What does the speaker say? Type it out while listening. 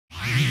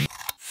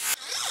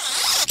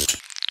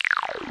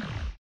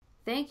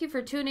Thank you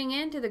for tuning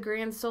in to the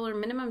Grand Solar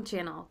Minimum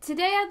channel.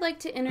 Today I'd like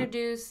to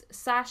introduce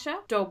Sasha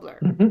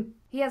Dobler.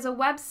 He has a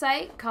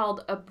website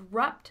called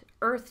Abrupt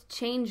Earth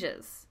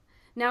Changes.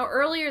 Now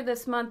earlier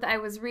this month I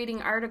was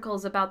reading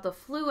articles about the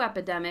flu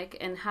epidemic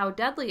and how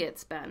deadly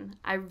it's been.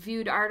 I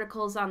reviewed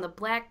articles on the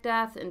Black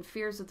Death and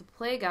fears of the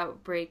plague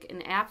outbreak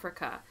in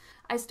Africa.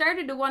 I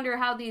started to wonder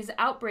how these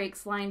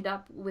outbreaks lined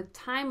up with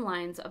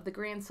timelines of the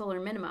Grand Solar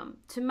Minimum.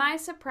 To my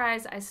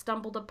surprise, I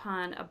stumbled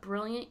upon a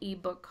brilliant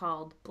ebook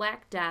called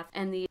Black Death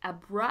and the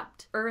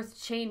Abrupt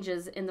Earth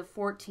Changes in the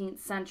 14th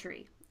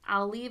Century.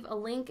 I'll leave a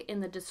link in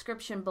the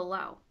description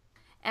below.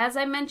 As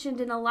I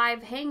mentioned in a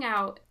live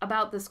hangout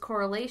about this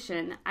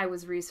correlation I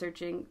was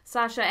researching,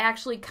 Sasha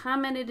actually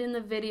commented in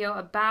the video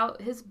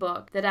about his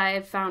book that I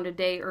had found a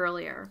day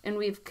earlier, and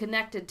we've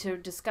connected to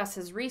discuss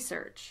his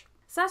research.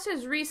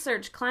 Sasha's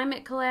research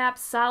climate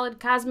collapse, solid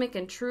cosmic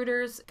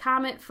intruders,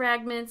 comet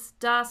fragments,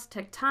 dust,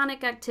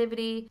 tectonic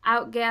activity,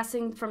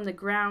 outgassing from the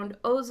ground,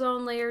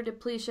 ozone layer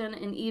depletion,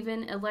 and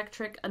even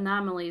electric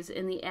anomalies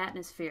in the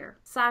atmosphere.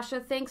 Sasha,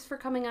 thanks for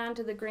coming on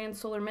to the Grand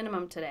Solar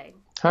Minimum today.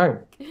 Hi.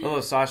 Hello,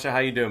 Sasha. How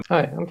you doing?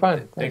 Hi, I'm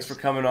fine. Thanks for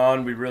coming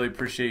on. We really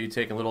appreciate you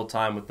taking a little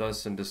time with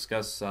us and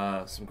discuss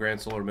some Grand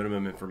Solar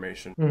Minimum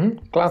information.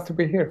 Glad to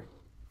be here.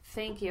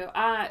 Thank you.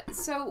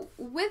 So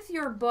with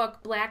your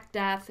book, Black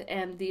Death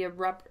and the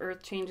Abrupt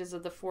Earth Changes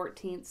of the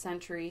 14th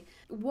Century,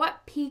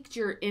 what piqued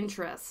your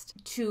interest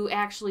to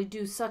actually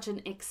do such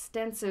an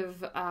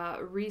extensive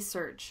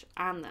research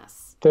on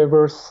this? There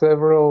were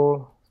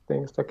several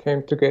things that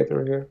came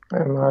together here.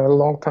 And my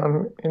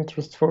long-time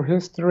interest for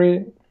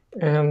history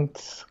and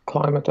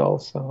climate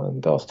also,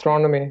 and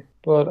astronomy.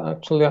 But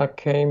actually I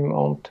came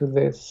onto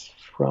this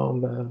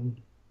from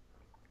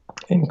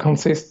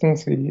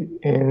inconsistency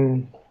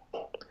in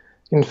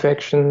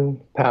infection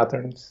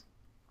patterns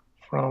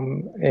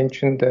from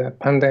ancient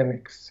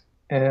pandemics.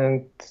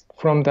 And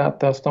from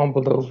that I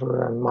stumbled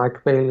over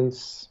Mike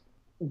Bailey's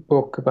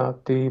book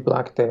about the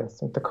Black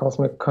Death and the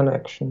cosmic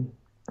connection.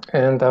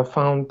 And I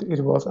found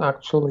it was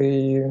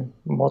actually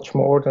much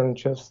more than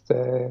just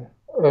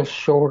a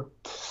short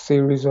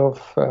series of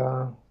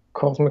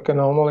cosmic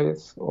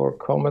anomalies or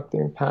comet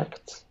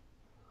impacts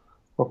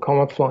or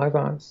comet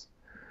flybys.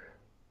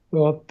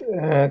 But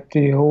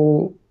the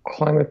whole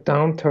climate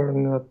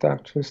downturn that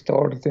actually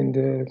started in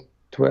the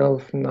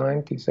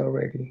 1290s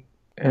already.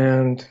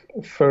 And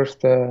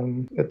first,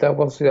 that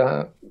was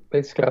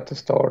basically at the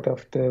start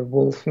of the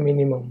Wolf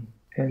Minimum.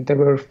 And there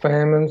were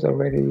famines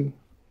already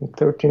in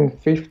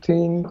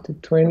 1315 to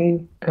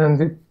 20.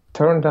 And it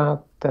turned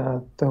out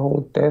that the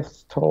whole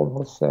death toll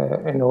was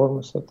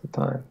enormous at the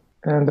time.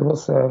 And there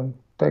was a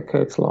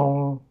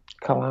decades-long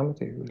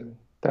calamity, really,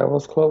 that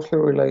was closely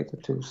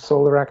related to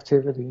solar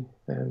activity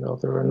and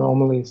other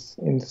anomalies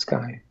in the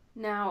sky.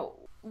 Now,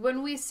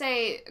 when we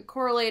say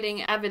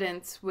correlating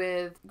evidence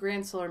with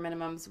Grand Solar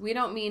Minimums, we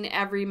don't mean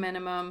every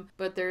minimum,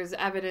 but there's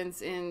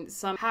evidence in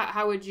some.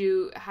 How would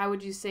you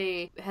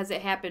say, has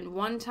it happened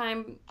one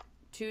time,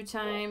 two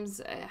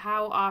times?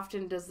 How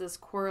often does this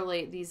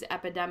correlate, these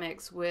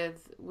epidemics,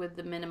 with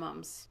the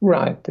minimums?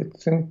 Right.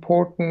 It's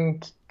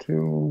important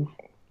to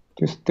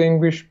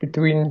distinguish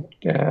between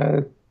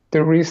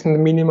the recent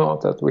minima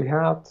that we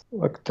had,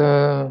 like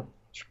the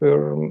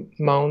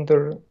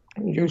Schwer-Maunder.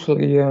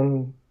 Usually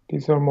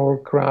these are more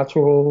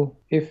gradual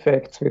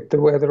effects with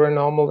the weather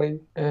anomaly.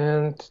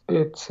 And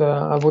it's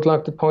I would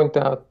like to point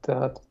out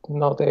that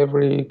not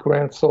every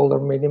Grand Solar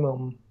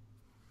Minimum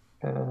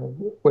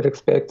would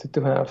expect it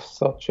to have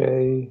such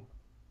a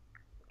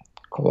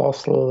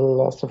colossal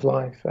loss of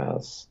life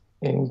as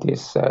in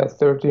this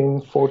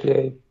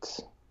 1348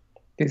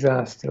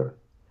 disaster.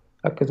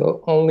 I could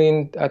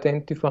only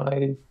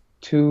identify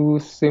two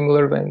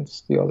similar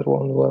events. The other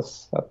one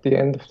was at the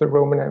end of the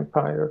Roman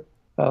Empire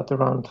at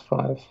around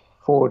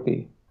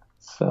 540.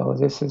 So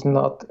this is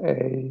not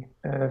a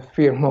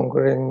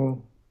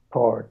fear-mongering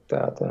part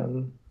that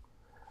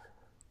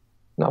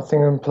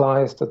nothing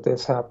implies that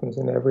this happens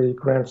in every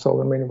Grand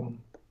Solar Minimum.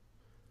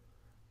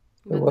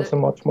 It was a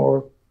much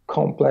more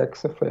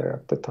complex affair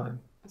at the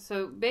time.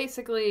 So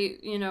basically,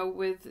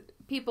 with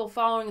people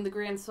following the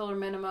Grand Solar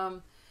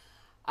Minimum,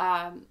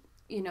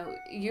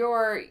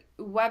 your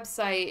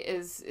website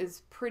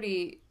is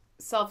pretty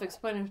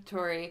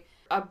self-explanatory.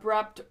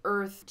 Abrupt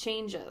Earth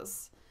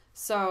Changes.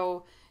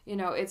 So,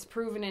 it's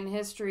proven in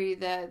history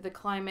that the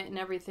climate and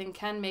everything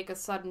can make a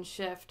sudden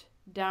shift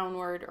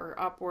downward or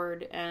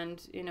upward,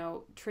 and,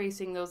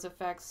 tracing those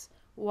effects,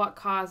 what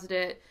caused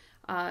it,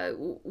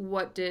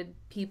 what did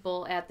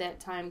people at that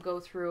time go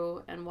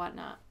through, and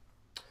whatnot.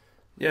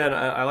 Yeah, and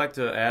I like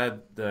to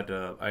add that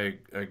I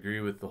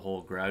agree with the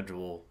whole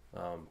gradual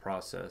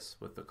process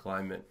with the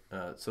climate.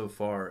 So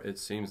far, it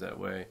seems that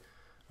way.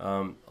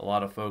 A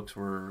lot of folks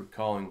were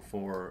calling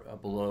for a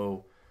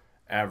below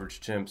average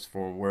temps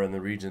for where in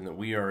the region that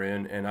we are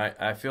in, and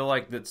I feel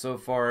like that so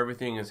far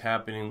everything is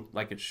happening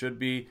like it should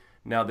be.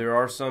 Now there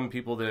are some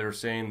people that are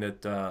saying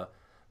that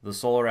the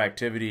solar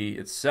activity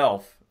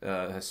itself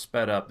has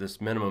sped up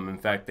this minimum. In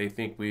fact, they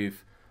think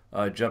we've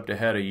jumped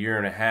ahead a year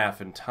and a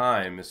half in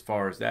time as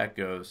far as that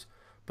goes.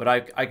 But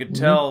I could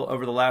tell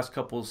over the last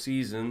couple of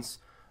seasons,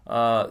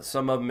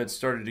 some of them had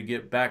started to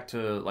get back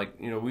to, like,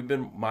 we've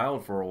been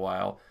mild for a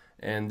while.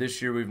 And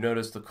this year we've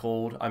noticed the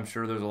cold. I'm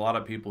sure there's a lot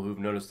of people who've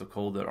noticed the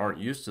cold that aren't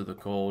used to the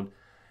cold.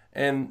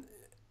 And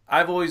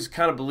I've always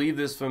kind of believed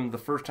this from the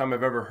first time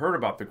I've ever heard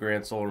about the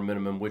grand solar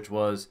minimum, which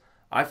was,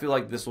 I feel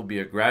like this will be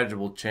a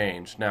gradual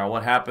change. Now,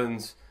 what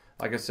happens,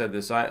 like I said,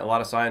 a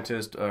lot of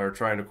scientists are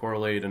trying to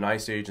correlate an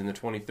ice age in the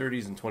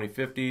 2030s and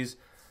 2050s.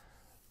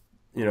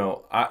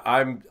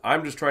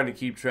 I'm just trying to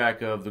keep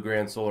track of the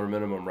grand solar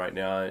minimum right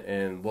now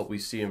and what we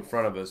see in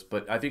front of us.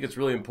 But I think it's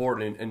really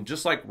important. And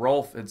just like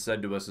Rolf had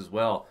said to us as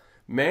well,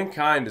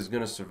 mankind is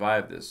going to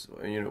survive this.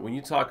 When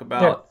you talk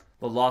about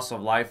the loss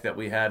of life that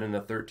we had in the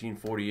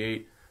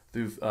 1348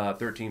 through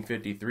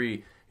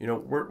 1353,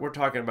 we're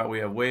talking about we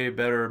have way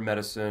better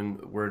medicine.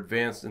 We're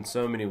advanced in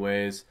so many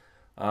ways.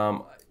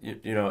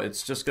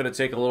 It's just going to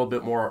take a little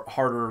bit more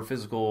harder,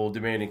 physical,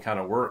 demanding kind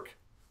of work.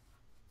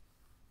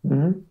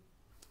 Mm-hmm.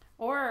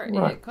 Or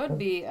it could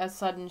be a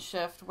sudden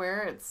shift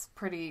where it's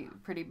pretty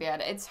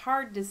bad. It's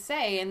hard to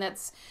say, and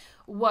that's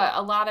what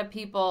a lot of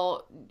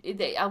people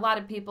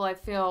I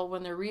feel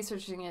when they're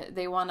researching it,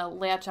 they want to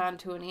latch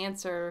onto an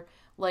answer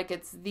like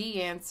it's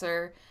the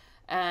answer,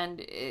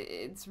 and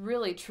it's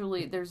really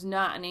truly there's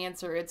not an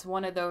answer. It's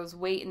one of those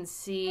wait and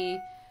see,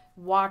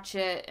 watch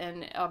it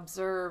and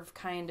observe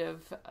kind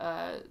of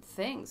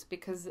things,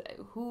 because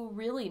who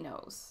really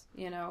knows?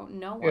 No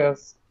one.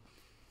 Yes,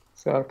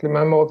 exactly.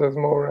 My motto is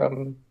more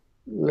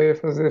live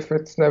as if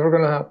it's never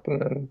going to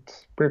happen and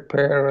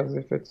prepare as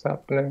if it's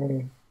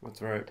happening.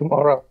 That's right.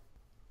 Tomorrow.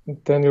 And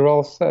then you're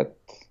all set.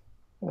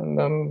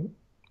 And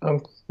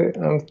I'm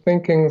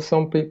thinking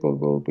some people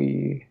will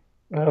be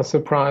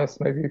surprised,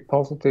 maybe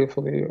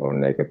positively or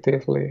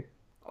negatively,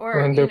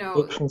 or when their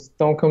predictions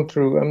don't come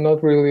true. I'm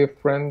not really a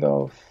friend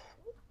of.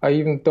 I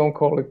even don't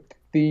call it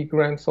the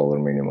grand solar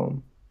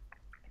minimum.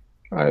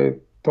 I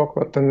talk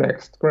about the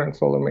next grand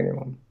solar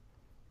minimum,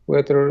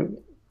 whether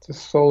the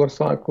solar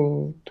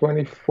cycle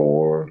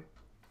 24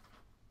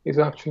 is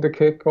actually the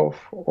kickoff,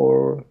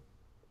 or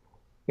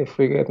if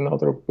we get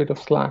another bit of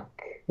slack,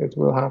 it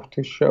will have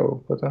to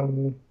show. But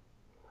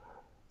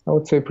I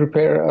would say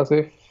prepare as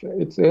if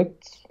it's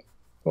it.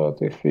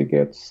 But if we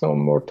get some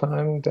more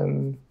time,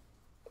 then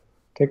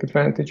take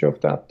advantage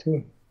of that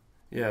too.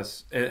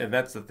 Yes, and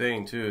that's the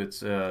thing too. It's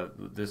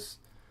this,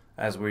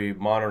 as we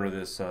monitor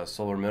this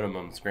solar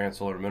minimum, this grand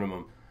solar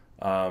minimum.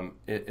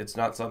 It's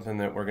not something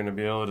that we're going to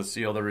be able to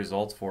see all the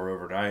results for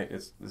overnight.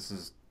 It's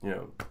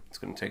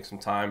going to take some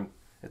time.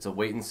 It's a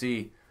wait and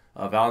see.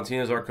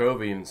 Valentina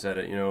Zarkova even said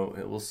it.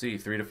 We'll see.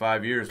 3 to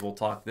 5 years. We'll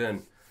talk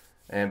then.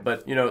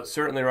 But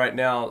certainly right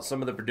now,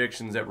 some of the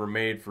predictions that were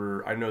made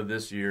for, I know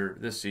this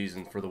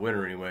season for the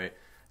winter anyway,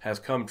 has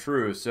come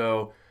true.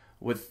 So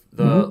with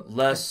the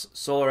less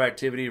solar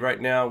activity right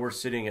now, we're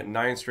sitting at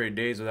 9 straight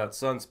days without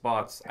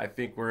sunspots. I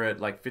think we're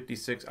at like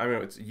 56. I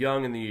mean, it's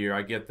young in the year.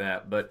 I get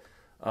that, but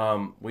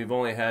we've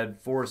only had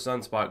 4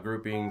 sunspot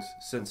groupings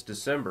since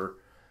December.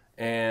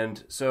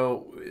 And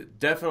so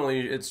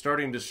definitely it's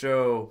starting to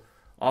show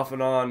off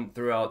and on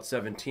throughout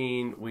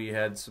 17. We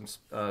had some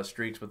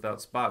streaks without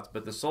spots,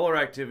 but the solar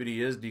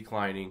activity is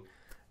declining.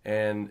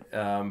 And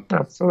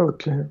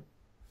absolutely.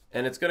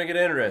 And it's going to get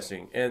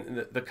interesting.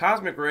 And the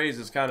cosmic rays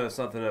is kind of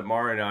something that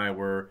Mari and I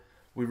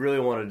we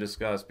really want to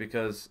discuss,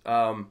 because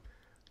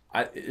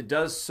it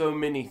does so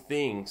many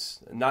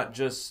things, not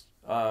just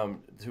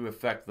to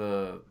affect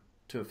the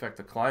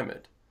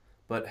climate,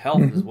 but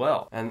health as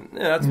well. And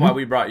that's why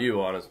we brought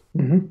you on.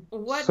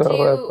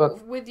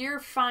 With your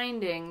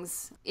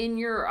findings in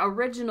your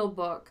original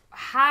book,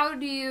 how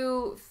do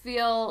you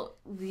feel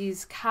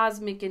these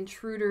cosmic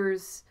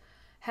intruders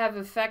have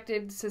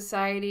affected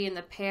society in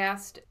the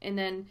past? And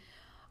then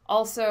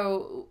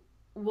also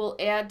we'll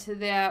add to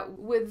that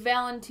with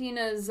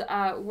Valentina's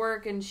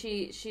work, and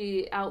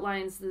she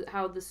outlines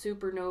how the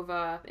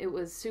supernova, it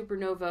was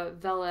supernova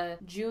Vela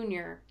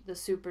Jr., the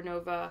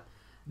supernova,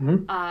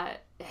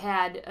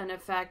 had an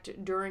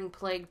effect during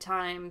plague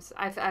times.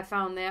 I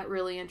found that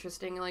really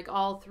interesting. Like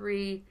all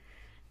 3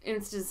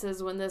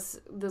 instances when this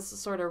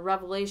sort of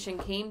revelation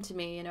came to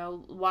me,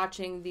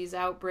 watching these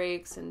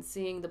outbreaks and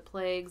seeing the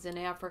plagues in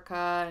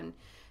Africa and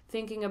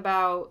thinking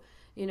about,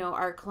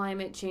 our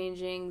climate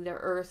changing, the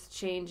earth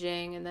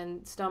changing, and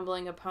then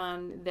stumbling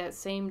upon that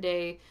same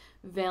day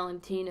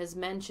Valentina's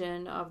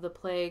mention of the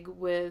plague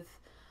with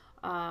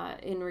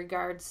in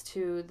regards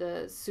to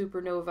the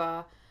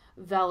supernova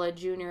Vela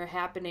Jr.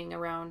 happening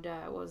around,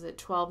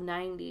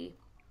 1290?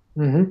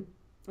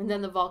 And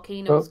then the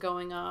volcanoes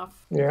going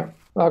off. Yeah.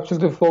 Actually,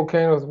 the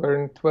volcanoes were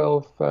in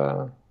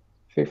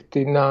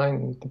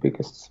 1259, the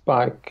biggest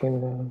spike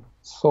in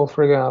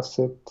sulfuric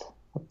acid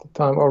at the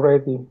time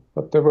already.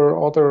 But there were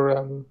other,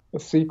 a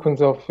sequence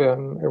of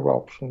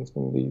eruptions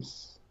in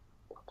these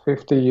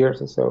 50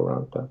 years or so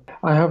around that.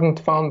 I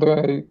haven't found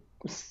a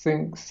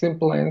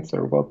simple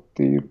answer what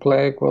the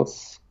plague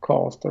was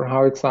caused, or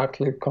how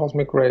exactly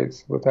cosmic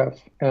rays would have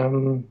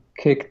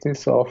kicked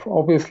this off.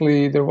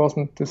 Obviously, there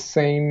wasn't the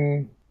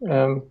same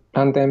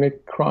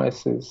pandemic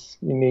crisis,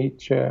 you need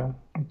to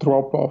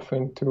drop off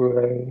into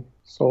a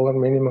solar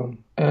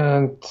minimum.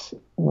 And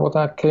what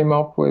I came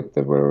up with,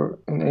 there were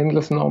an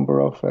endless number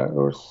of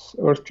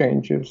Earth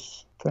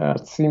changes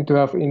that seem to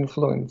have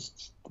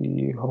influenced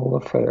the whole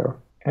affair.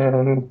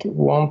 And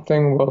one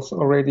thing was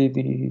already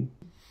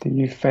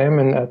the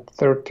famine at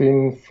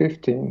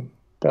 1315.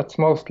 That's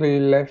mostly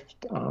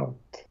left out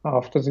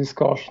after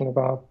discussion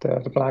about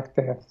the Black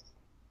Death.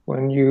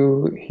 When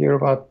you hear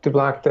about the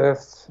Black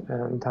Death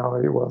and how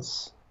it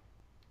was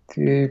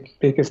the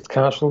biggest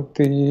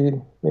casualty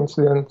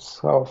incidents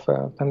of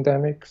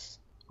pandemics,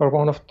 or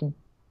one of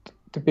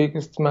the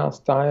biggest mass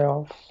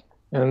die-offs,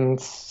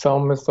 and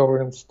some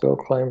historians still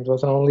claim it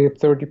was only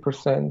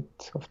 30%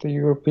 of the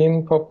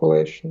European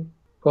population.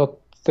 But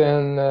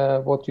then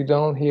what you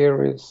don't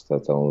hear is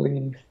that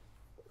only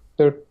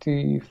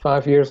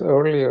 35 years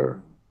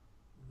earlier,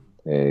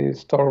 a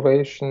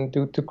starvation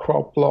due to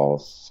crop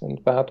loss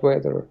and bad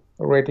weather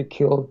already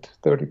killed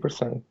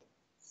 30%.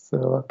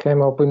 So I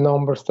came up with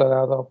numbers that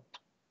add up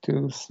to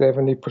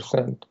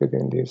 70%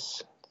 within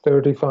these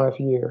 35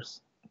 years,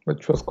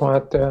 which was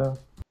quite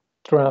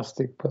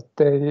drastic. But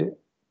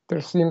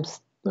there seems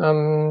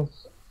the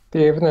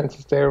evidence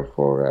is there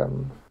for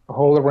a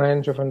whole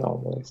range of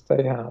anomalies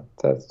they had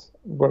that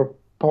were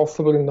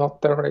possibly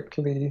not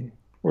directly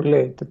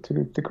related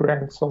to the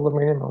grand solar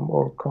minimum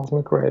or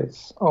cosmic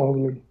rays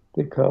only,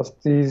 because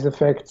these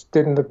effects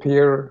didn't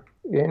appear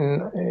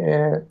in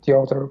the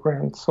other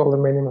grand solar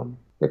minimum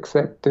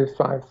except the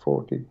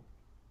 540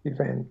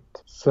 event.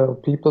 So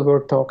people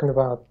were talking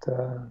about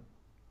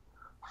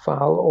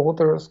foul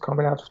odors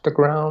coming out of the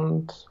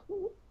ground,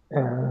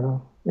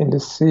 in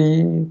the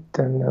sea,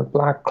 then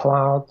black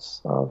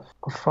clouds of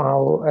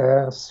foul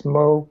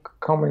smoke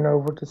coming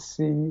over the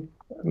sea,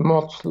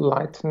 much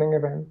lightning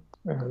event,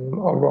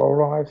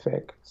 aurora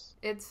effects.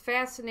 It's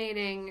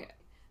fascinating,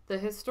 the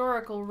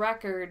historical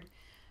record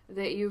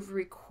that you've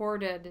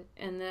recorded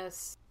in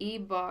this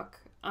ebook.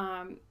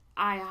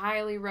 I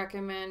highly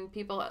recommend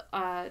people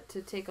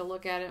to take a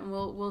look at it, and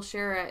we'll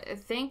share it.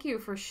 Thank you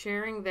for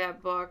sharing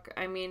that book.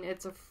 I mean,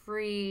 it's a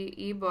free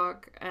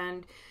ebook,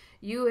 and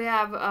you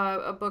have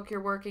a book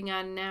you're working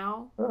on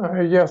now?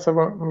 Yes, I'm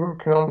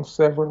working on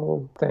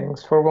several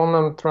things. For one,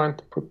 I'm trying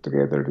to put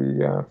together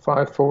the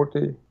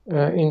 540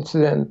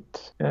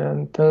 incident,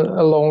 and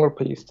a longer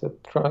piece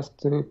that tries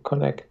to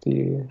connect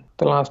the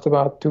last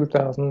about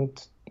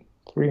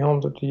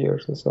 2,300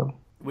 years or so.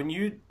 When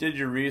you did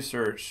your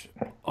research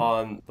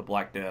on the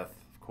Black Death,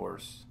 of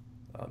course,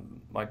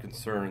 my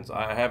concerns,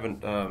 I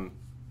haven't,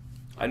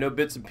 I know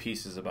bits and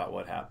pieces about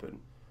what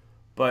happened,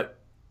 but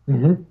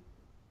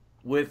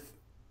with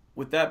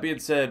that being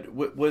said,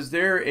 was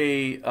there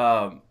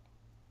a,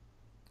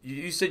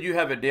 you said you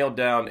haven't nailed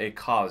down a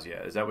cause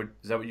yet. Is that what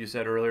you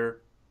said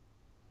earlier?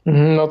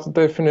 Not a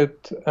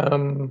definite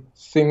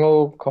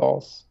single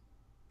cause,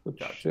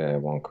 which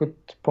one could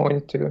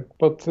point to,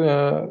 but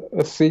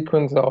a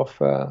sequence of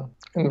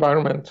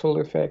environmental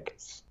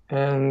effects.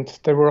 And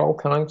there were all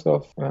kinds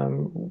of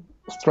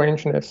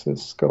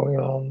strangenesses going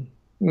on.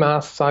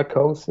 Mass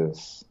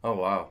psychosis. Oh,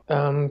 wow.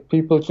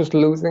 People just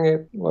losing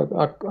it.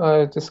 Like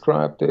I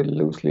described it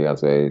loosely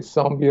as a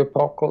zombie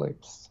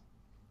apocalypse.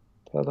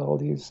 That all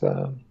these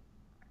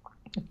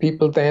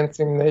people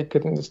dancing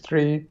naked in the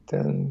street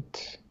and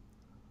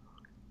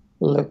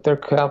let their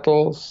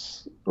cattle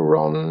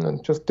run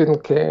and just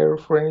didn't care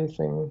for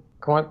anything.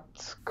 Quite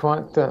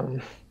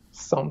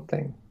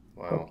something.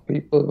 Wow. That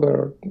people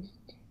were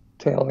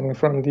telling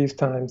from these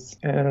times.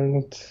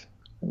 And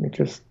let me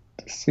just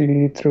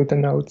see through the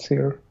notes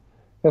here.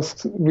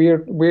 There's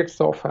weird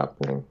stuff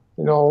happening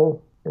in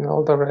all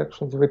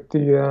directions with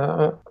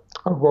the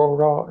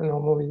aurora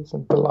anomalies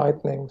and the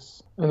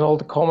lightnings and all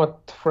the comet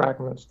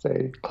fragments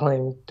they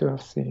claimed to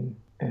have seen.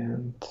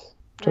 And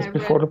just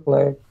before the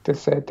plague, they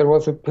said there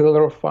was a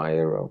pillar of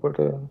fire over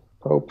the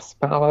Pope's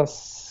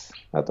palace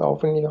at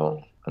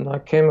Avignon, and I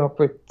came up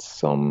with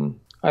some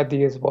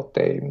ideas what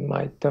they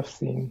might have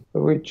seen.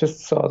 We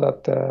just saw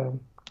that the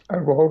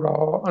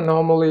aurora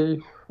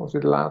anomaly, was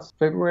it last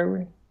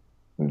February?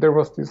 And there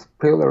was this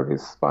pillar,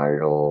 this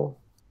spiral.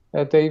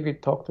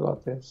 David talked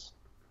about this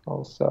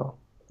also.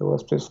 There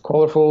was this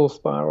colorful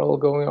spiral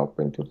going up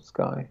into the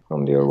sky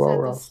from the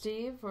aurora. Is that the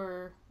Steve,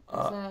 or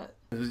is that?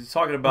 Is he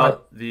talking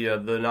about the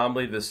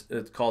anomaly?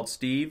 It's called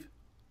Steve.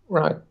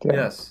 Right. Yeah.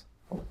 Yes.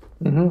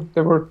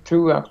 There were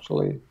two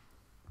actually,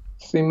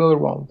 similar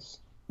ones.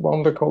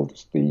 One they called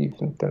Steve,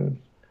 and then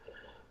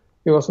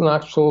it was an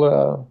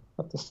actual.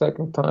 At the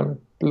second time,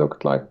 it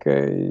looked like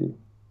a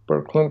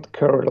Birkeland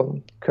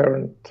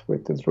current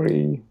with the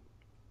three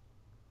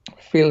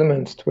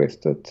filaments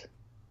twisted.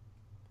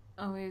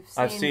 Oh,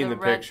 I've seen the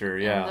picture,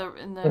 yeah.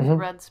 And the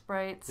red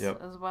sprites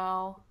as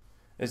well.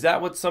 Is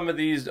that what some of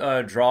these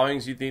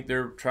drawings you think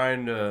they're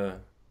trying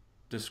to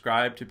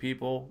describe to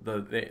people?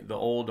 The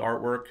old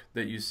artwork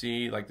that you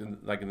see, like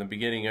in the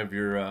beginning of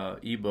your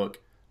ebook,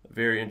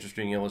 very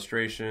interesting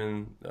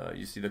illustration.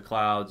 You see the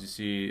clouds. You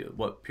see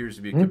what appears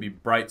to be could be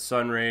bright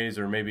sun rays,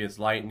 or maybe it's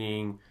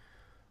lightning.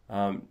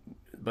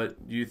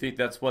 but do you think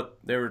that's what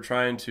they were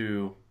trying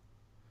to?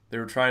 They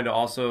were trying to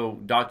also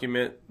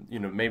document,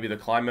 maybe the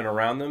climate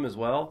around them as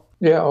well.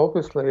 Yeah,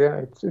 obviously,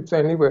 yeah, it's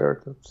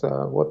anywhere. That's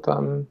what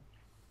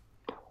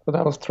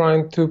I was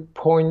trying to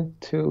point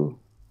to.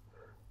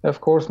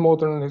 Of course,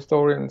 modern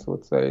historians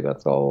would say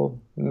that's all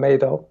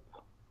made up.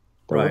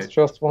 There was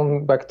just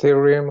one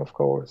bacterium, of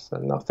course,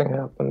 and nothing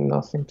happened,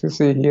 nothing to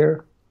see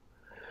here.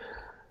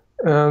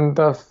 And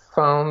I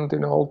found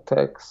in old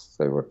texts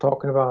they were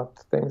talking about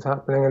things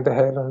happening in the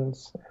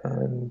heavens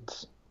and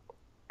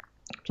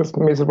just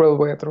miserable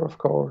weather, of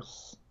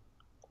course,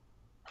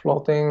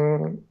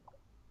 flooding,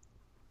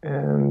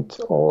 and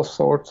all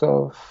sorts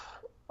of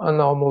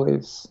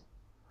anomalies,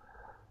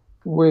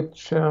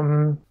 which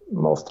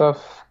must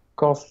have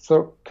caused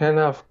or can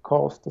have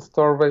caused the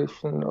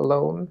starvation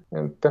alone,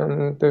 and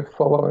then the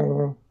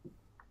following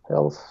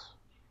health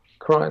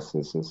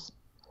crises.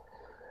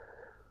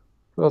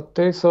 But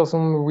they saw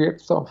some weird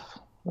stuff.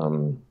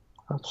 I'm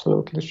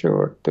absolutely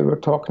sure. They were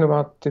talking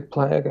about the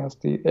plague as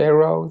the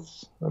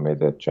arrows. I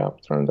made a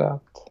chapter on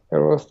that.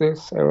 Arrows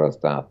this, arrows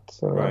that.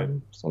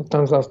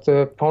 Sometimes as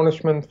the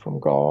punishment from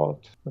God.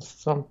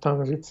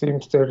 Sometimes it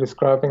seems they're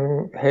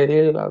describing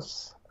hail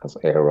as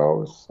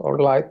arrows or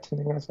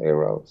lightning as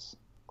arrows.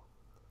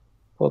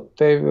 But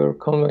they were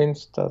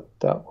convinced that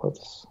that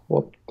was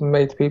what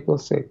made people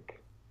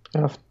sick. I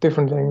have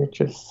different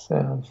images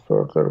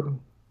further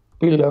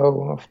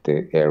below of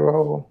the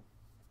arrow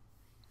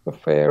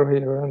affair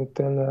here, and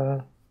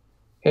then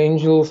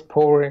angels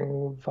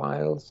pouring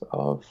vials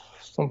of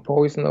some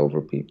poison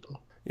over people.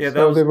 Yeah,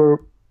 so they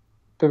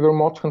were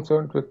much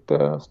concerned with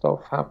the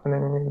stuff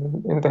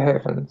happening in the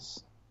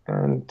heavens,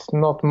 and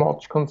not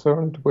much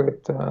concerned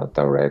with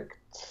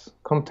direct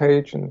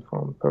contagion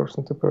from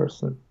person to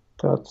person.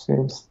 That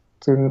seems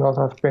to not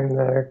have been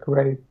a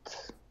great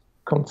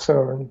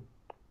concern.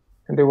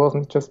 And it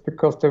wasn't just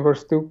because they were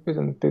stupid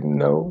and didn't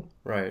know.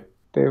 Right.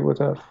 They would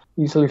have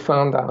easily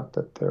found out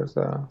that there's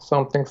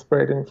something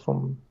spreading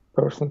from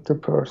person to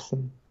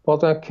person.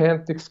 But I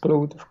can't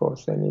exclude, of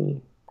course,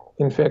 any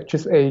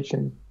infectious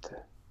agent.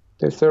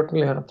 They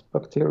certainly had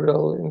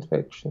bacterial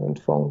infection and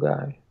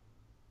fungi,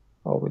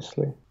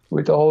 obviously,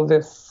 with all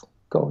this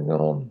going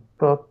on.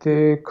 But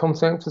the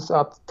consensus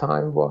at the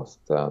time was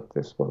that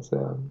this was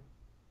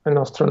an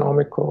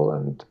astronomical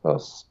and,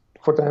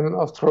 for them,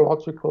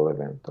 astrological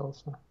event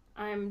also.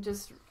 I'm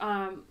just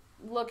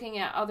looking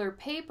at other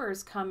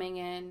papers coming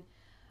in.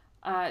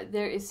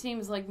 It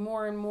seems like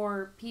more and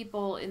more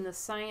people in the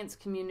science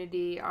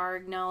community are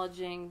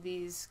acknowledging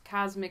these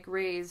cosmic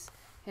rays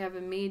have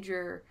a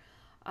major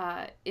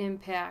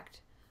impact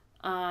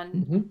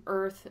on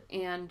Earth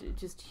and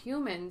just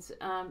humans,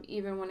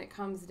 even when it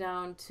comes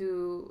down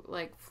to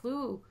like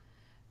flu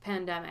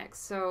pandemics.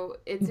 So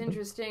it's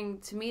interesting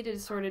to me to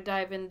sort of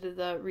dive into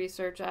the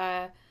research.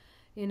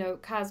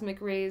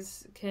 Cosmic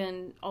rays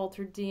can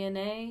alter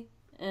DNA,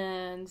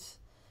 and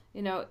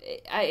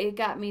it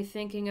got me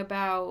thinking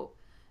about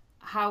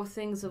how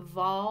things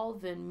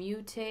evolve and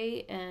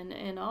mutate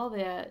and all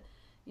that.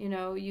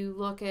 You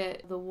look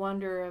at the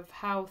wonder of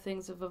how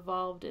things have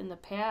evolved in the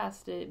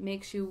past. It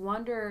makes you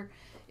wonder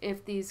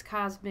if these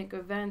cosmic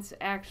events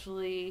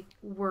actually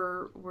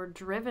were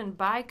driven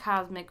by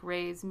cosmic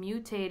rays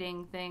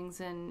mutating things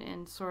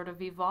and sort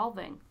of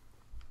evolving.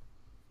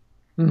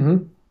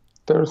 Mm-hmm.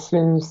 There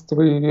seems to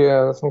be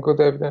some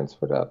good evidence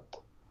for that.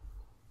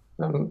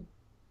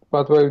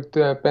 But with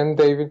Ben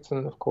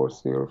Davidson, of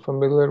course, you're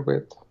familiar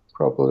with,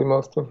 probably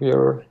most of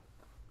your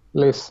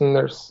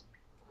listeners.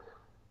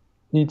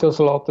 He does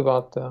a lot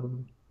about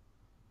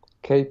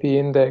KP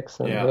index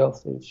and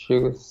health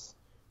issues.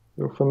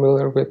 You're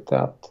familiar with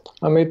that.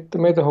 I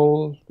made a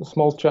whole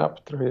small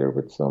chapter here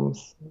with some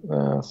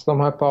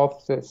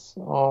hypotheses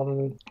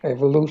on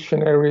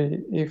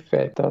evolutionary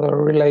effects that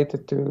are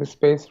related to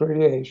space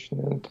radiation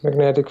and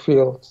magnetic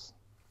fields.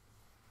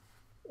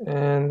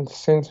 And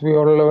since we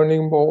are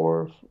learning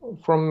more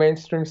from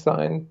mainstream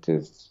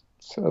scientists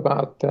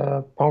about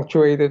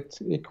punctuated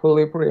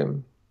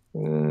equilibrium,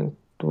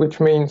 which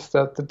means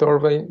that the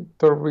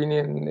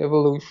Darwinian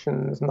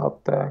evolution is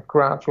not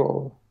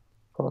gradual,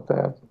 but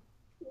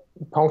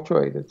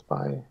punctuated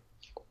by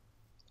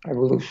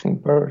evolution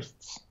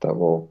bursts.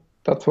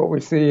 That's what we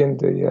see in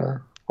the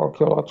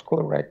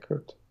archaeological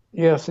record.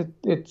 Yes,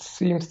 it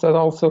seems that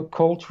also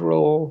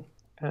cultural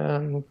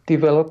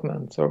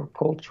developments or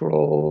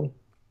cultural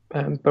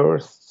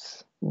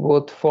bursts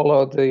would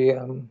follow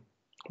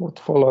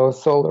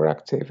solar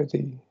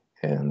activity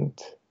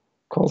and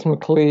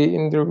cosmically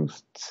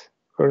induced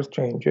Earth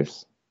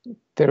changes.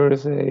 There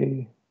is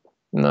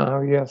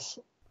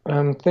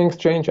things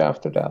change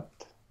after that.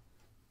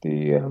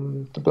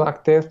 The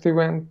Black Death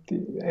event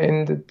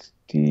ended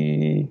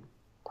the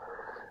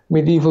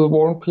medieval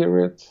warm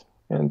period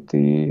and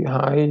the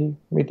high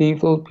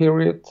medieval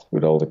period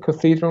with all the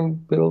cathedral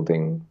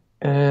building,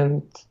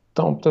 and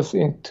dumped us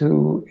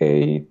into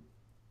a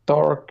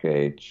dark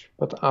age.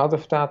 But out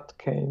of that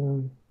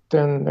came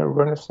then a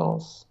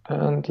Renaissance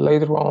and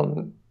later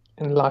on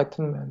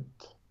Enlightenment.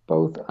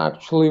 Both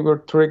actually were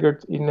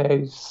triggered in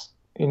a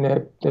in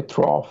the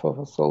trough of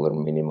a solar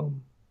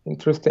minimum,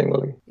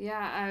 interestingly.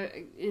 Yeah,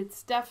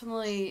 it's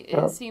definitely,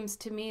 it seems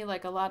to me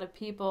like a lot of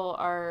people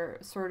are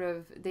sort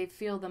of, they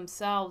feel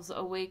themselves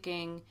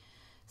awaking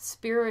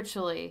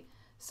spiritually.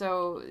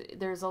 So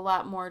there's a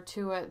lot more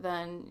to it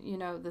than, you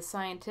know, the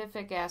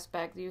scientific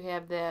aspect. You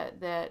have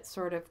that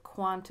sort of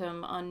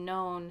quantum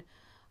unknown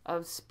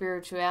of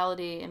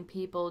spirituality and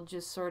people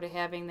just sort of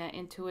having that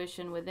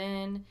intuition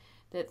within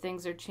that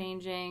things are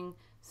changing.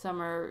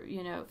 Some are,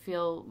 you know,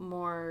 feel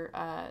more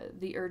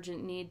the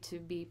urgent need to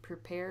be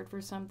prepared for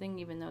something,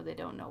 even though they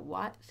don't know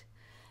what.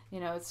 You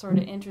know, it's sort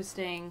of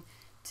interesting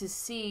to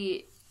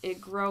see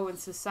it grow in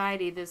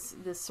society, this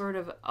sort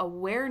of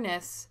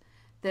awareness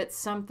that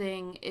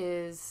something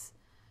is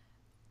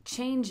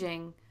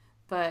changing,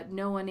 but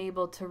no one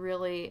able to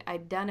really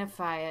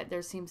identify it.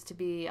 There seems to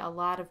be a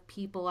lot of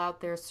people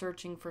out there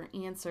searching for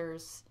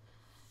answers,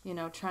 you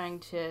know,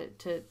 trying to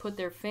put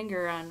their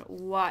finger on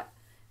what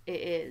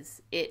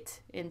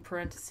it in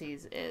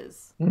parentheses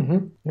is.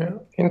 Yeah,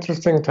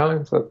 interesting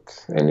times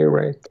at any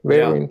rate.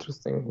 Very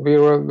interesting. We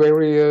were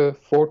very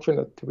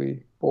fortunate to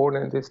be born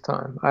in this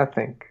time, I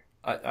think.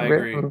 I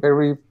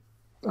agree.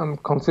 I'm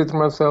consider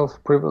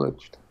myself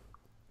privileged.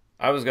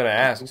 I was going to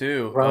ask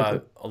too,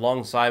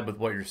 alongside with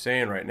what you're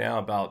saying right now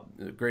about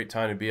a great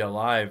time to be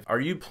alive,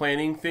 are you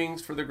planning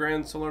things for the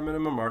grand solar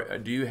minimum, or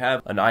do you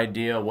have an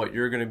idea what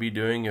you're going to be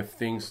doing if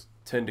things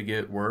tend to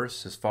get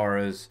worse as far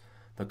as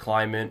the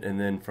climate, and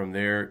then from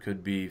there it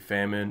could be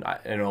famine?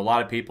 I know a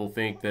lot of people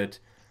think that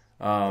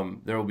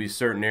there will be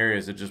certain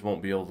areas that just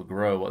won't be able to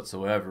grow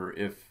whatsoever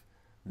if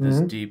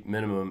this deep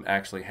minimum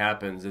actually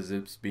happens as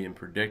it's being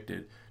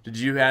predicted. Did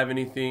you have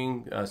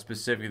anything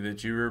specific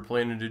that you were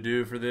planning to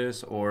do for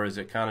this, or is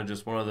it kind of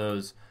just one of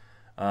those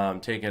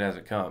take it as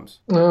it comes?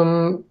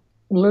 A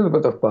little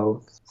bit of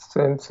both,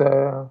 since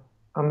I'm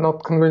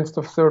not convinced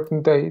of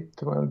certain date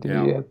when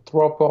the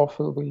drop-off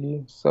will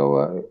be.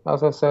 So,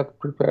 as I said,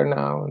 prepare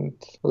now and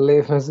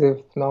live as if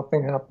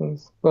nothing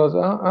happens. But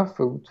I have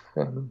food.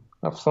 I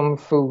have some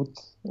food,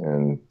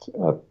 and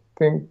I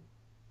think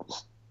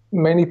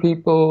many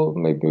people,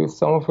 maybe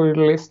some of your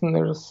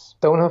listeners,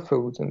 don't have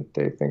food, and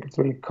they think it's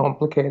really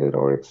complicated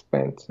or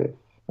expensive.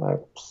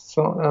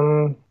 So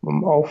I'm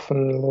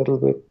often a little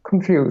bit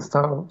confused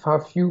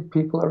how few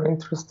people are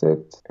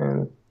interested,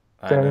 and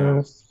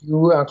then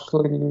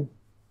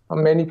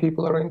many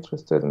people are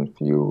interested and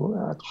few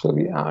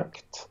actually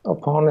act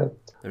upon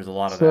it. There's a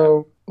lot of that.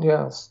 So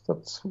yes,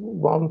 that's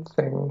one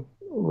thing,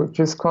 which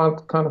is kind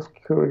of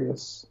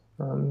curious.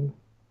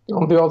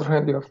 On the other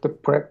hand, you have the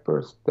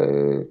preppers.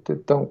 They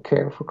don't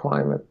care for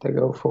climate. They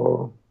go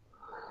for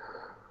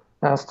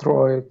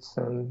asteroids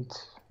and,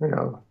 you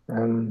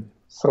know,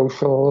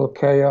 social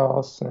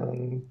chaos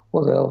and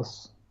what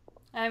else?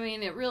 I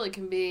mean, it really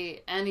can be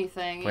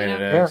anything.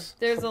 Planet X.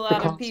 There's a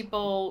lot of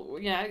people,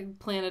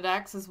 Planet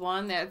X is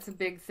one. That's a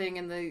big thing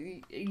in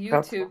the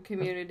YouTube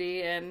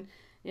community. And,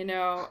 you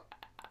know,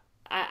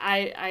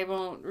 I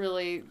won't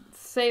really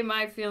say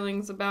my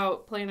feelings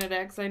about Planet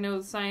X. I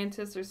know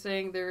scientists are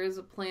saying there is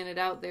a planet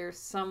out there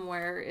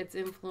somewhere. Its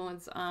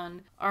influence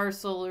on our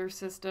solar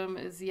system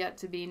is yet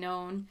to be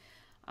known.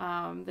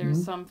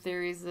 There's some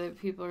theories that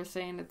people are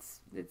saying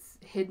it's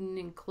hidden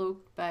and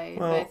cloaked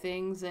by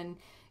things, and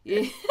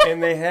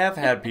and they have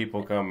had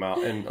people come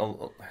out, and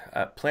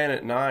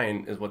Planet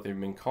 9 is what they've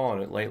been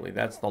calling it lately.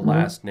 That's the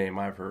last name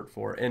I've heard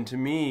for. And to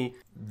me,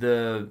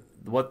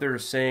 what they're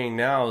saying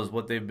now is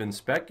what they've been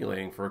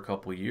speculating for a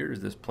couple of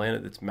years. This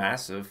planet that's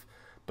massive,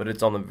 but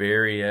it's on the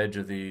very edge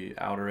of the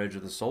outer edge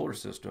of the solar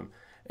system.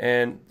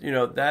 And, you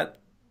know, that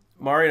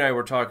Mari and I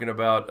were talking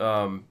about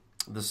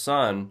the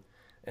sun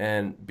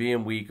and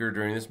being weaker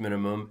during this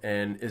minimum.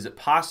 And is it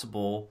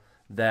possible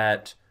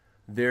that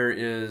there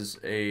is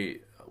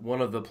one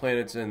of the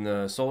planets in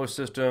the solar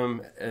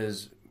system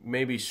is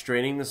maybe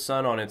straining the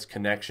sun on its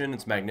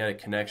magnetic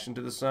connection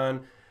to the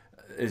sun?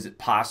 Is it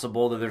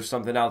possible that there's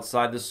something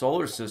outside the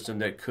solar system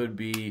that could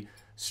be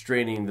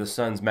straining the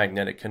sun's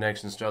magnetic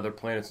connections to other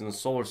planets in the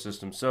solar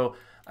system? So,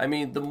 I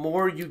mean, the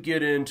more you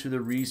get into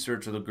the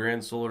research of the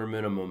grand solar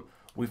minimum,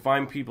 we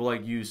find people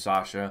like you,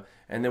 Sasha,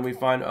 and then we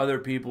find other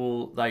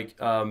people like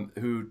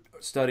who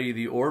study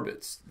the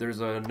orbits. There's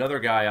another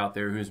guy out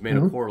there who's made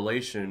a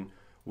correlation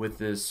with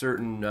this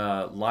certain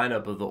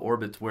lineup of the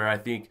orbits where I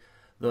think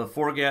the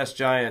four gas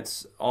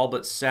giants, all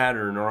but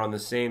Saturn, are on the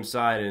same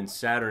side, and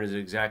Saturn is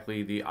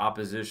exactly the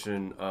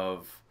opposition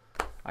of,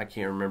 I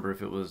can't remember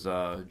if it was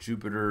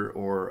Jupiter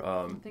or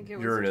I think it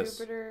was Uranus.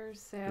 Jupiter,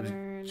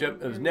 Saturn.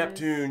 It was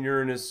Neptune,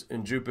 Uranus,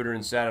 and Jupiter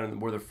and Saturn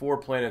were the four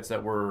planets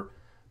that were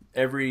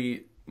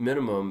every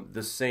minimum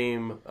the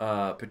same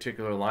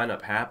particular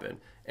lineup happened.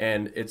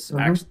 And it's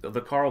actually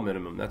the Carl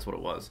minimum, that's what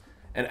it was.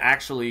 And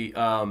actually,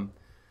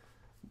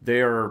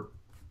 they are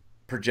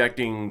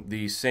projecting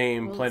the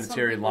same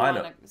planetary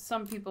lineup.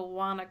 Some people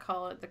want to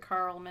call it the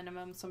Carl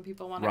minimum. Some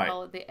people want to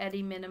call it the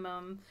Eddy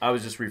minimum. I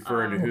was just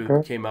referring to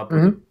who came up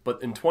with it.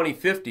 But in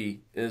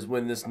 2050 is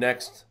when this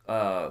next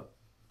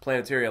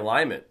planetary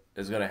alignment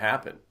is going to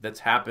happen. That's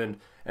happened.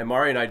 And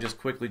Mari and I just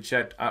quickly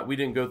checked. We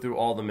didn't go through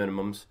all the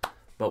minimums,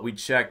 but we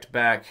checked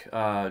back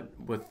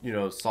with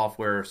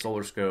software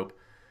SolarScope.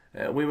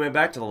 We went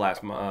back to the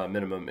last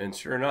minimum, and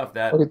sure enough,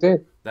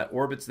 that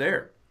orbit's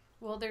there.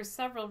 Well, there's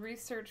several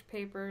research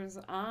papers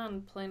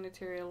on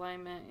planetary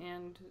alignment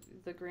and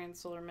the grand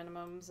solar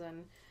minimums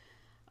and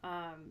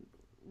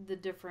the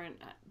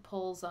different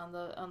poles on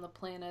the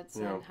planets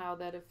and how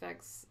that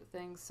affects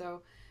things.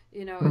 So,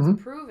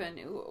 it's proven.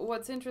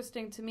 What's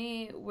interesting to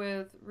me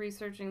with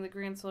researching the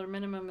grand solar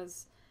minimum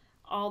is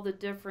all the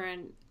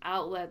different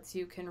outlets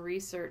you can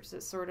research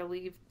that sort of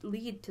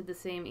lead to the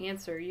same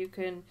answer. You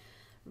can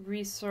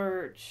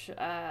research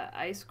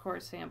ice core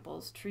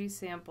samples, tree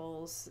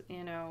samples,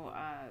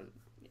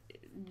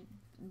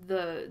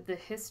 the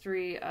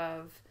history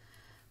of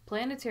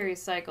planetary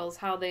cycles,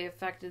 how they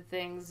affected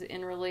things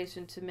in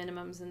relation to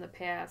minimums in the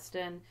past.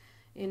 And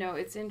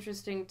it's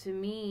interesting to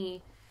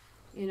me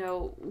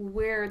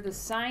where the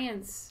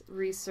science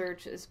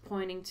research is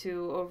pointing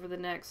to over the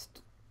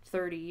next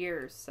 30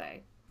 years,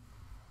 say.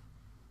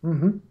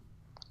 Mm-hmm.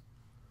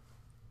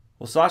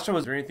 Well, Sasha,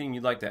 was there anything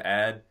you'd like to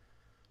add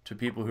to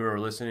people who are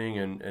listening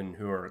and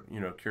who are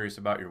curious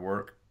about your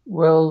work?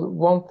 Well,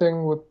 one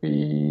thing would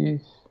be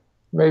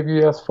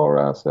maybe as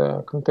far as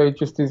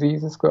contagious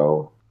diseases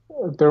go,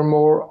 there are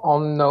more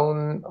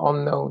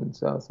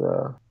unknowns, as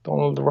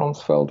Donald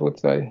Rumsfeld would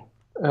say.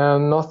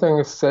 Nothing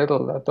is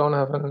settled. I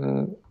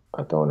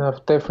don't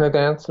have definite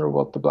answer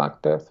what the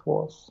Black Death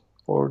was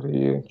or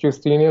the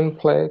Justinian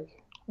plague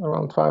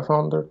around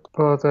 500.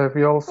 But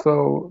we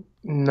also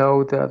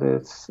know that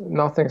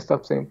nothing's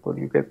that simple.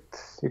 You get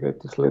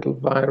this little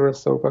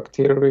virus or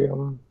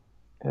bacterium,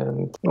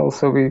 and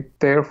also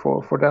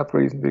for that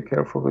reason be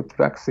careful with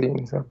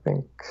vaccines. I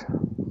think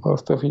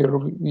most of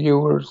your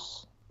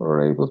viewers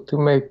are able to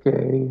make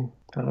a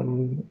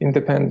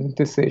independent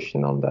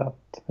decision on that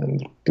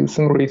and do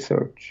some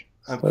research.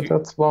 So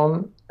that's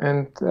one.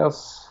 And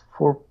as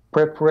for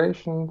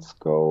preparations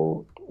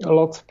go,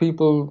 lots of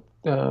people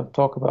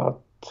talk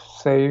about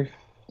safe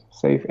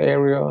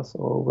areas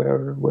or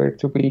where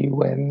to be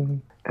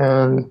when,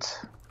 and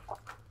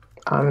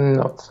I'm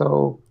not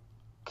so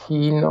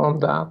keen on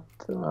that.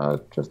 I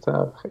just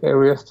have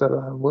areas that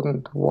I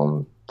wouldn't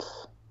want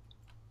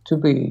to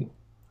be.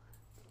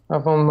 I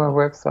have on my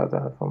website,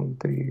 I have on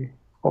the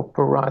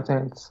upper right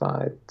hand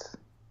side,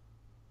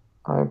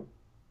 I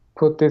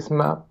put this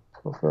map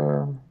of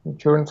an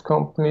insurance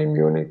company,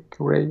 Munich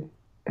Re,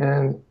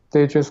 and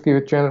they just give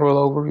a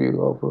general overview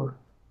over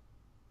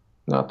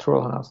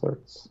natural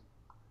hazards.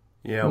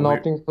 Yeah,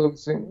 not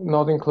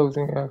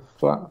including a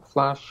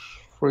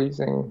flash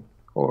freezing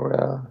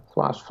or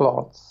flash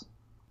floods,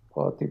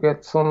 but you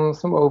get some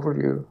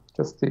overview.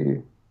 Just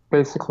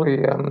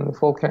basically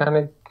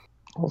volcanoes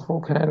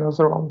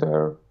are on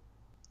there,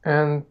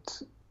 and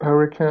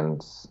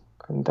hurricanes.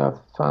 And I've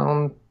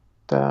found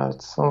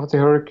that some of the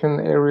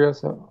hurricane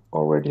areas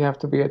already have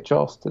to be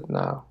adjusted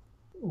now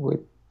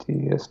with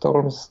the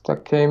storms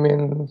that came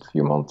in a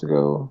few months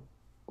ago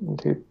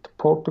into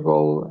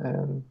Portugal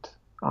and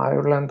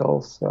Ireland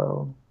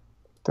also.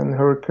 Then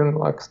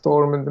hurricane-like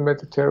storm in the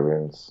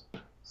Mediterranean.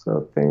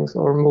 So things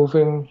are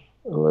moving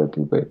a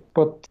little bit.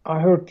 But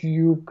I heard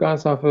you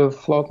guys have a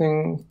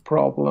flooding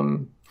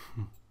problem.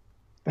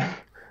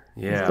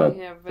 Yeah.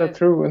 Is that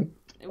true?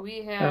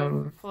 We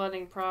have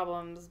flooding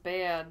problems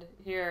bad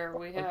here.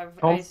 We have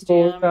ice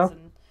jams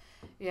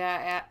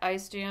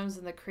ice jams,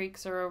 and the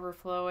creeks are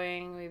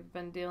overflowing. We've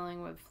been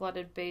dealing with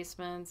flooded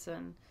basements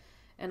and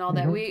all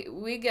that.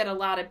 We get a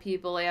lot of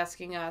people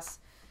asking us,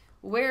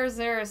 where is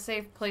there a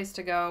safe place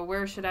to go?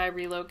 Where should I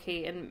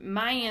relocate? And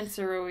my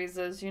answer always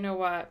is, you know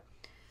what?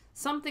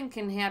 Something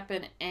can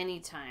happen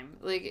anytime.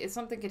 Like, if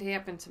something could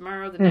happen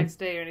tomorrow, the next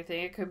day, or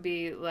anything. It could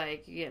be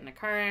like you get in a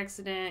car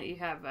accident, you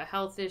have a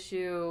health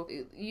issue.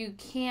 You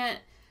can't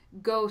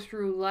go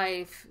through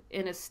life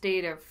in a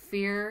state of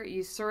fear.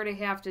 You sort of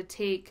have to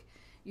take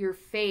your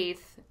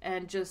faith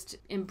and just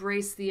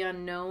embrace the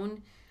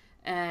unknown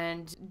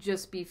and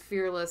just be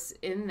fearless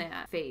in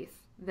that faith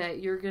that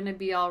you're going to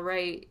be all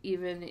right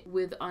even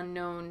with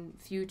unknown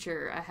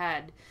future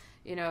ahead.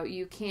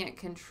 You can't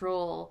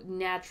control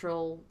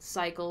natural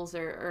cycles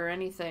or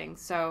anything,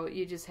 so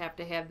you just have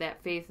to have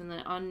that faith in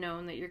the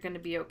unknown that you're going to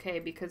be okay,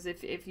 because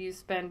if you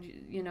spend,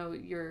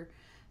 your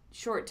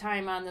short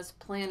time on this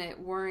planet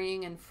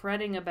worrying and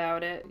fretting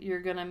about it, you're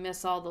going to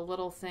miss all the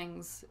little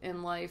things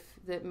in life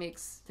that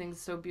makes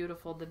things so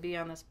beautiful to be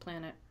on this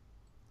planet.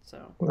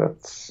 So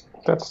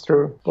that's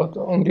true. But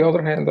on the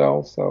other hand,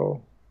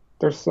 also,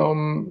 there's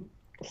some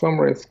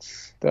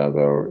risks that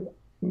are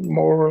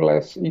more or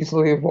less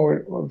easily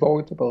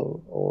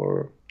avoidable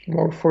or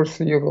more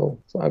foreseeable.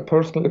 So I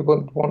personally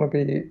wouldn't want to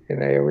be in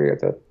an area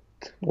that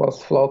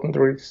was flooded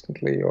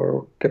recently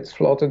or gets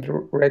flooded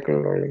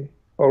regularly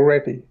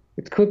already.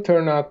 It could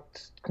turn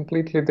out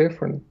completely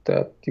different,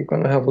 that you're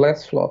going to have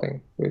less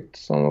flooding with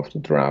some of the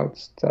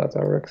droughts that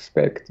are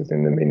expected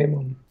in the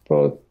minimum.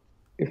 But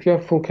if you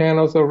have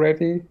volcanoes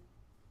already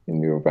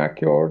in your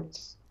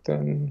backyards,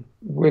 then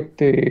with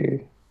the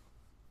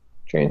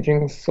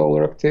changing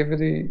solar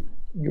activity,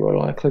 you are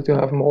likely to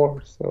have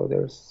more. So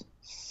there's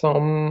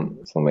some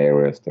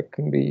areas that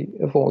can be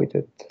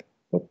avoided,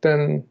 but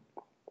then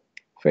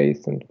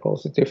faith and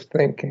positive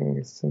thinking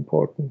is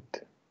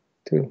important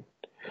too.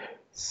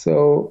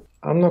 So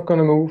I'm not going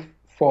to move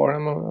far.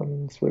 I'm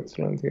in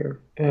Switzerland here,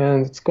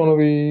 and it's going to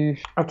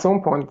be, at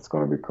some point it's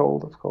going to be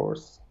cold, of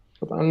course,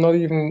 but I'm not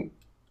even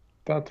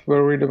that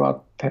worried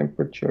about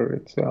temperature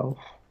itself.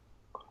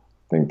 I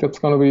think that's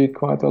going to be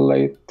quite a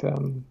late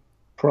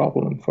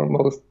problem for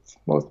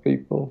most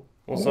people.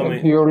 Well,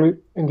 in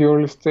the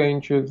early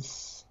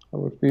stages, I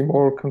would be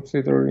more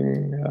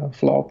considering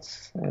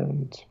floods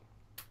and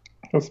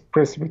just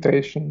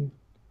precipitation.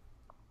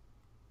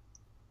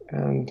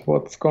 And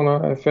what's going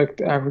to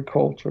affect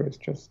agriculture is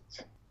just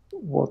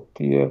what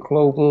the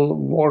global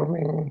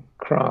warming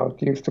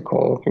crowd used to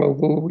call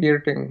global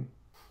weirding,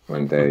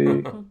 when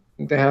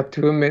they had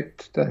to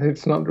admit that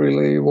it's not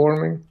really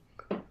warming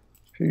a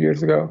few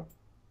years ago.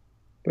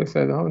 They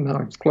said, "Oh no,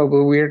 it's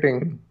global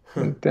weirding,"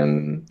 and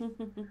then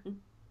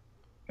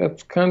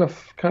that's kind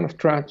of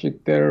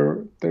tragic.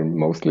 They're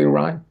mostly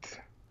right.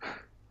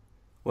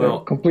 Well,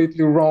 they're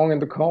completely wrong in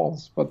the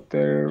cause, but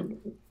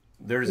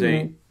there's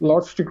a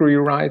large degree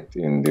right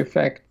in the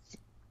effects,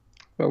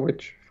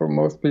 which for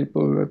most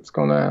people it's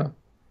gonna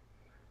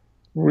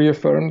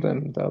reaffirm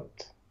them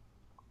that,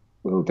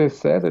 well, they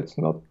said it's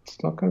not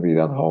gonna be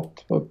that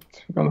hot, but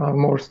we're gonna have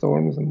more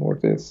storms and more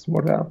this,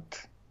 more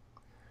that.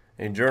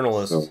 A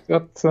journalist. So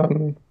that's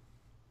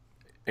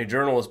A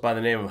journalist by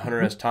the name of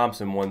Hunter S.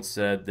 Thompson once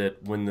said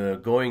that when the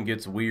going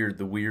gets weird,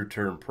 the weird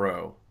turn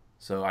pro.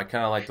 So I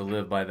kind of like to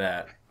live by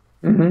that.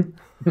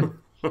 Mm-hmm.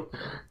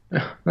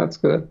 That's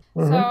good.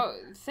 Mm-hmm. So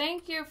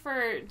thank you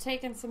for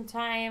taking some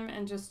time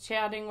and just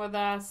chatting with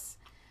us.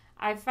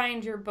 I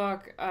find your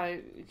book a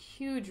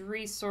huge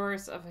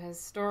resource of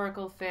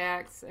historical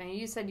facts. And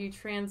you said you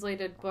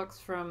translated books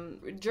from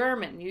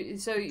German.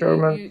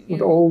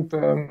 German, old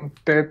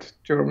dead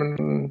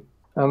German,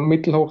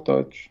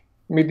 Mittelhochdeutsch,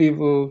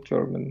 medieval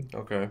German.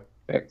 Okay.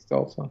 Text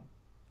also.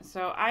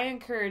 So I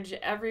encourage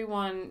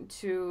everyone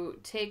to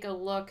take a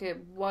look at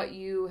what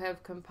you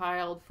have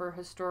compiled for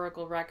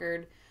historical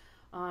record.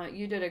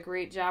 You did a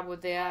great job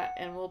with that,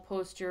 and we'll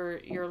post your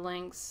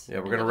links. Yeah,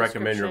 we're going to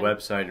recommend your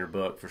website and your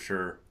book for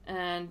sure.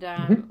 And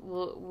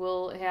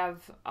we'll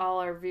have all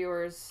our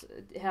viewers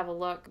have a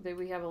look.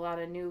 We have a lot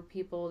of new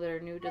people that are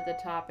new to the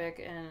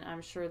topic, and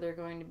I'm sure they're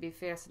going to be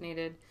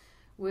fascinated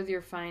with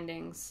your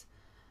findings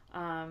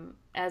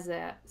as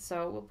that.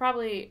 So we'll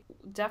probably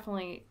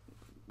definitely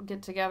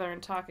get together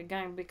and talk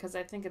again, because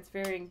I think it's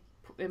very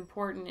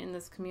important in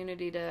this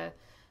community to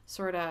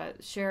sort of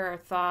share our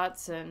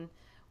thoughts and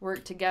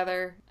work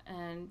together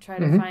and try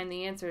to find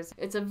the answers.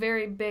 It's a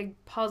very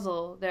big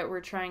puzzle that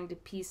we're trying to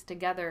piece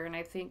together, and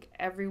I think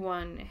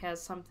everyone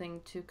has something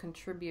to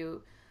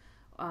contribute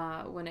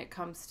when it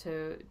comes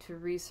to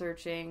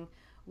researching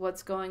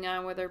what's going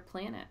on with our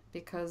planet,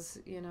 because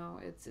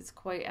it's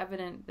quite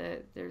evident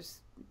that there's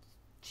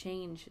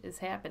change is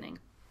happening.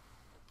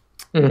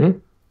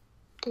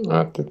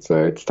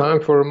 It's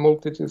time for a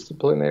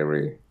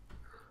multidisciplinary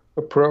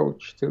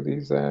approach to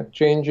these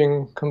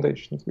changing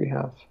conditions we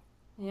have.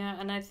 Yeah,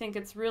 and I think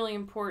it's really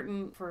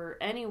important for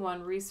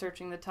anyone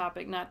researching the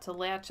topic not to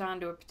latch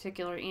onto a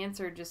particular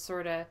answer, just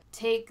sort of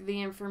take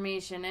the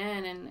information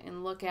in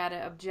and look at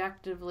it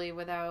objectively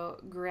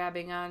without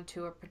grabbing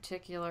onto a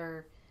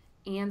particular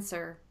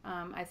answer.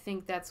 I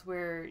think that's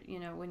where,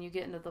 when you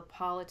get into the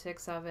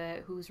politics of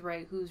it, who's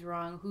right, who's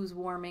wrong, who's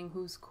warming,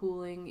 who's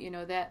cooling,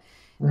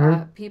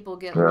 people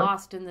get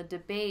lost in the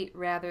debate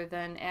rather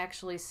than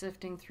actually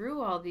sifting through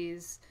all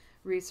these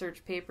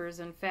research papers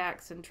and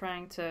facts and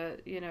trying to,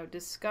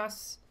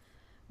 discuss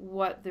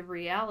what the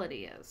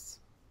reality is.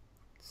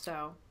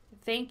 So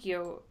thank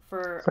you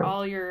for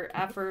all your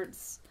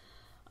efforts.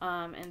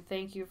 And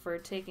thank you for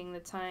taking the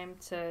time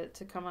to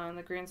come on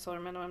the Grand Solar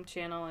Minimum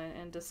channel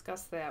and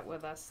discuss that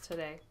with us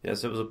today.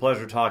 Yes, it was a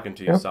pleasure talking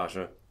to you,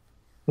 Sasha.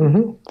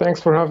 Thanks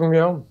for having me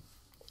on.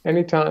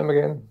 Anytime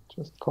again,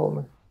 just call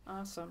me.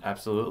 Awesome.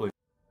 Absolutely.